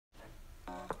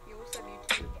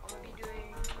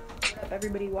up,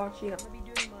 everybody watching? I'm gonna be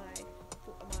doing my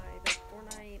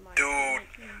Fortnite, my dude.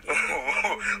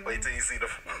 Wait till you see the.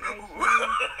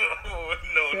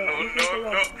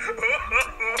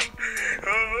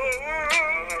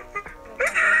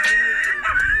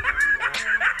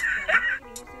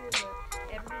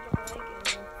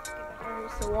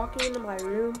 So walking into my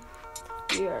room,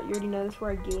 you already know this is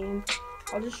where I game.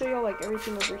 I'll just show y'all like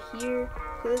everything over here.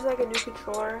 So this is like a new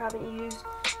controller I haven't used.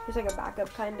 It's like a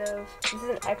backup kind of. This is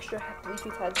an extra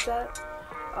Bluetooth headset.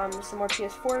 Some more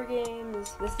PS4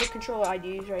 games. This is the controller I'd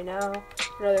use right now.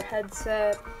 Another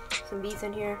headset, some beats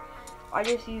in here. I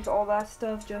just use all that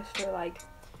stuff just for like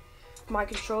my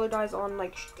controller dies on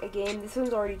like a game. This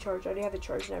one's already charged. I already have it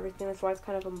charged and everything. That's why it's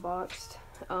kind of unboxed.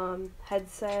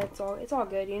 Headset. It's all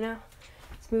good, you know.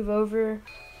 Let's move over.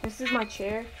 This is my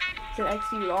chair. It's an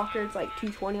XD rocker. It's like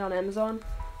 $220 on Amazon.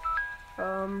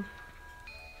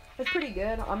 It's pretty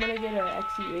good. I'm gonna get an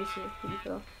XD racer.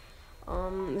 So,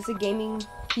 this is a gaming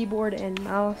keyboard and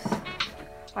mouse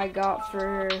I got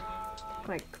for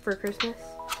Christmas.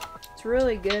 It's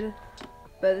really good.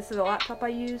 But this is a laptop I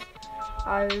use.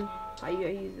 I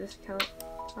use this account.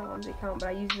 I don't want the account, but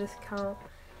I use this account.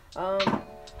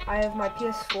 I have my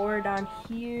PS4 down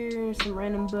here. Some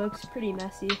random books. Pretty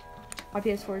messy. My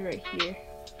PS4 is right here.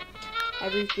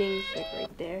 Everything's like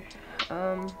right there.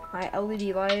 My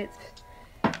LED lights.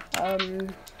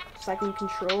 So I can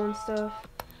control and stuff.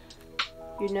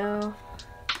 You know,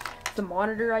 the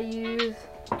monitor I use.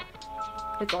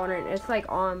 It's on it. It's like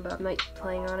on, but I'm not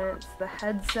playing on it. It's the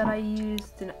headset I use.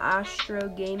 It's an Astro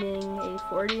Gaming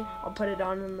A40. I'll put it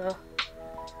down in the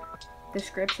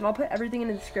description. I'll put everything in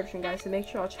the description, guys. So make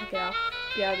sure I'll check it out.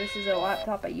 Yeah, this is a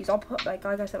laptop I use. I'll put like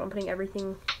I said, I'm putting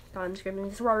everything down in the description.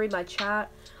 This is where I read my chat.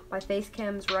 My face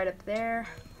cam's right up there,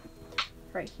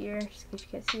 right here, just in case you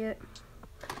can't see it.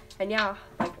 And yeah,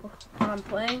 like when I'm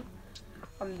playing,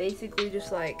 I'm basically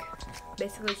just like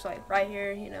right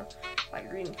here, you know,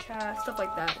 like reading chat, stuff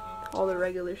like that, all the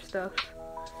regular stuff.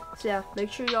 So yeah,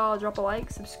 make sure y'all drop a like,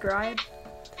 subscribe,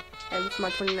 and this is my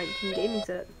 2019 gaming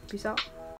set. Peace out.